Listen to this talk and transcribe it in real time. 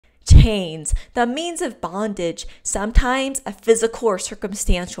chains, the means of bondage, sometimes a physical or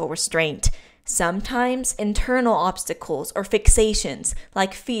circumstantial restraint, sometimes internal obstacles or fixations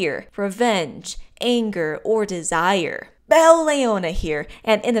like fear, revenge, anger, or desire. Belle Leona here,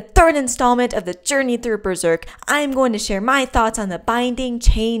 and in the third installment of the journey through Berserk, I'm going to share my thoughts on the Binding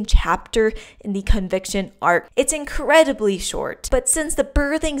Chain chapter in the Conviction arc. It's incredibly short, but since the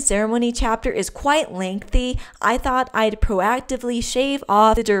birthing ceremony chapter is quite lengthy, I thought I'd proactively shave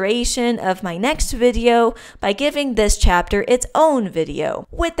off the duration of my next video by giving this chapter its own video.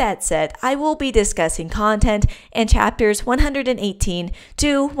 With that said, I will be discussing content in chapters 118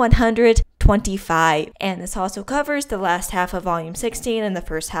 to 125, and this also covers the last half of volume 16 and the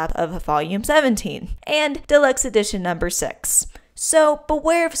first half of volume 17, and deluxe edition number 6. So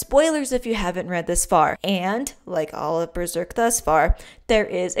beware of spoilers if you haven't read this far, and like all of Berserk thus far, there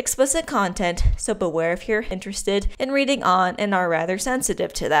is explicit content, so beware if you're interested in reading on and are rather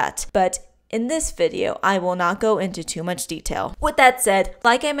sensitive to that. But in this video, I will not go into too much detail. With that said,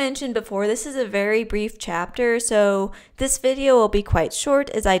 like I mentioned before, this is a very brief chapter, so this video will be quite short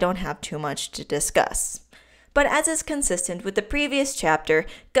as I don't have too much to discuss. But as is consistent with the previous chapter,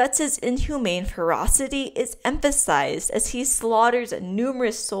 Guts' inhumane ferocity is emphasized as he slaughters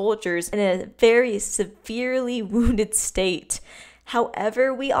numerous soldiers in a very severely wounded state.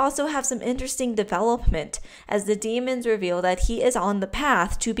 However, we also have some interesting development as the demons reveal that he is on the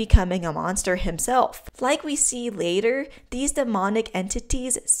path to becoming a monster himself. Like we see later, these demonic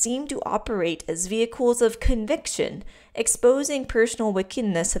entities seem to operate as vehicles of conviction, exposing personal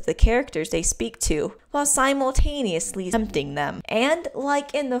wickedness of the characters they speak to, while simultaneously tempting them. And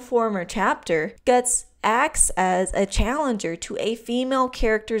like in the former chapter, Guts acts as a challenger to a female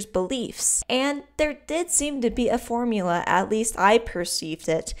character's beliefs, and there did seem to be a formula, at least I perceived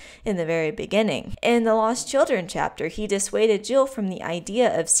it in the very beginning. In the Lost Children chapter, he dissuaded Jill from the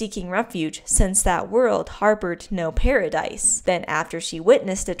idea of seeking refuge since that world harbored no paradise. Then after she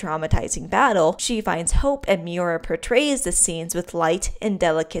witnessed a traumatizing battle, she finds hope, and Miura portrays the scenes with light and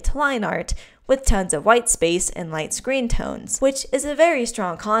delicate line art, with tons of white space and light screen tones, which is a very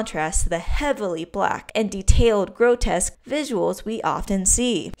strong contrast to the heavily black and detailed grotesque visuals we often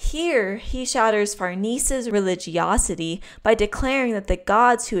see. Here, he shatters Farnese's religiosity by declaring that the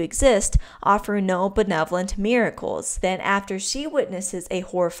gods who exist offer no benevolent miracles. Then after she witnesses a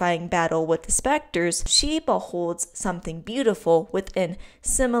horrifying battle with the specters, she beholds something beautiful within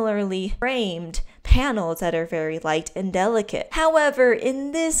similarly framed panels that are very light and delicate. However,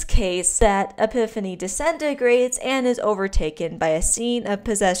 in this case, that epiphany disintegrates and is overtaken by a scene of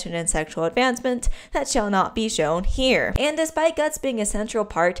possession and sexual advancement that shall not be shown here. And despite Guts being a central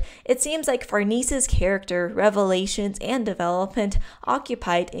part, it seems like Farnese's character, revelations, and development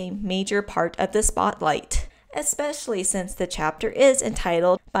occupied a major part of the spotlight, especially since the chapter is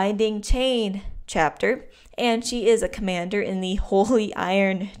entitled Binding Chain chapter, and she is a commander in the Holy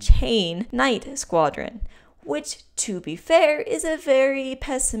Iron Chain Knight Squadron, which, to be fair, is a very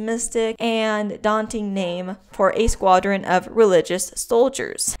pessimistic and daunting name for a squadron of religious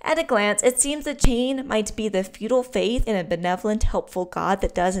soldiers. At a glance, it seems the chain might be the feudal faith in a benevolent, helpful god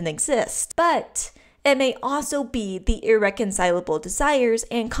that doesn't exist, but it may also be the irreconcilable desires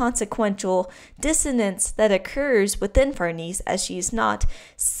and consequential dissonance that occurs within Farnese, as she's not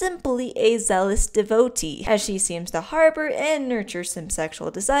simply a zealous devotee, as she seems to harbor and nurture some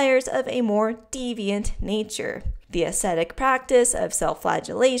sexual desires of a more deviant nature. The ascetic practice of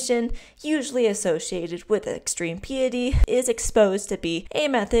self-flagellation, usually associated with extreme piety, is exposed to be a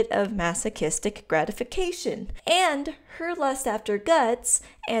method of masochistic gratification. And her lust after Guts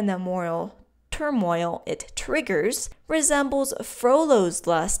and the moral turmoil it triggers resembles Frollo's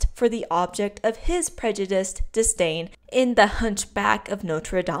lust for the object of his prejudiced disdain in The Hunchback of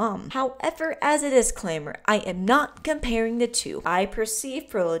Notre Dame. However, as a disclaimer, I am not comparing the two. I perceive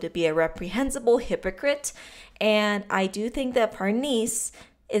Frollo to be a reprehensible hypocrite, and I do think that Farnese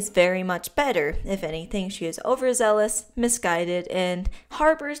is very much better. If anything, she is overzealous, misguided, and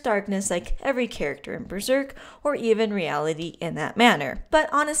harbors darkness like every character in Berserk, or even reality in that manner. But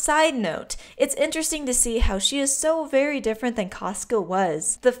on a side note, it's interesting to see how she is so very different than Casca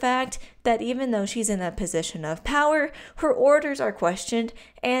was. The fact that even though she's in a position of power, her orders are questioned,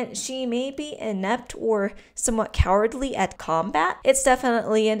 and she may be inept or somewhat cowardly at combat. It's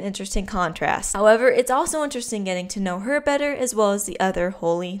definitely an interesting contrast. However, it's also interesting getting to know her better, as well as the other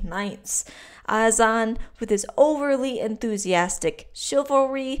holy knights. Azan, with his overly enthusiastic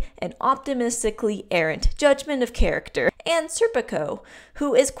chivalry and optimistically errant judgment of character, and Serpico,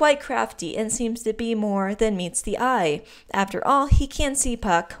 who is quite crafty and seems to be more than meets the eye. After all, he can see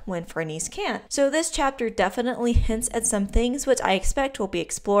Puck when Farnese can't. So this chapter definitely hints at some things which I expect will be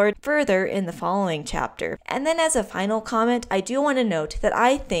explored further in the following chapter. And then as a final comment, I do want to note that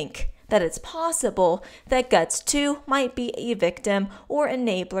I think that it's possible that Guts 2 might be a victim or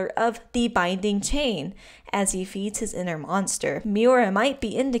enabler of the binding chain as he feeds his inner monster. Miura might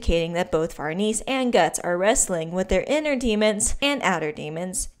be indicating that both Farnese and Guts are wrestling with their inner demons and outer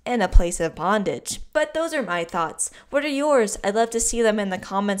demons in a place of bondage. But those are my thoughts. What are yours? I'd love to see them in the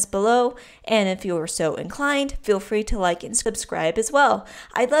comments below, and if you are so inclined, feel free to like and subscribe as well.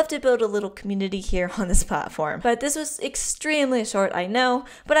 I'd love to build a little community here on this platform. But this was extremely short, I know,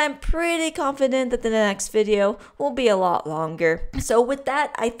 but I'm pretty confident that the next video will be a lot longer. So with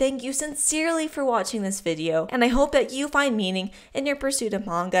that, I thank you sincerely for watching this video, and I hope that you find meaning in your pursuit of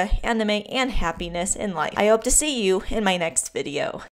manga, anime, and happiness in life. I hope to see you in my next video.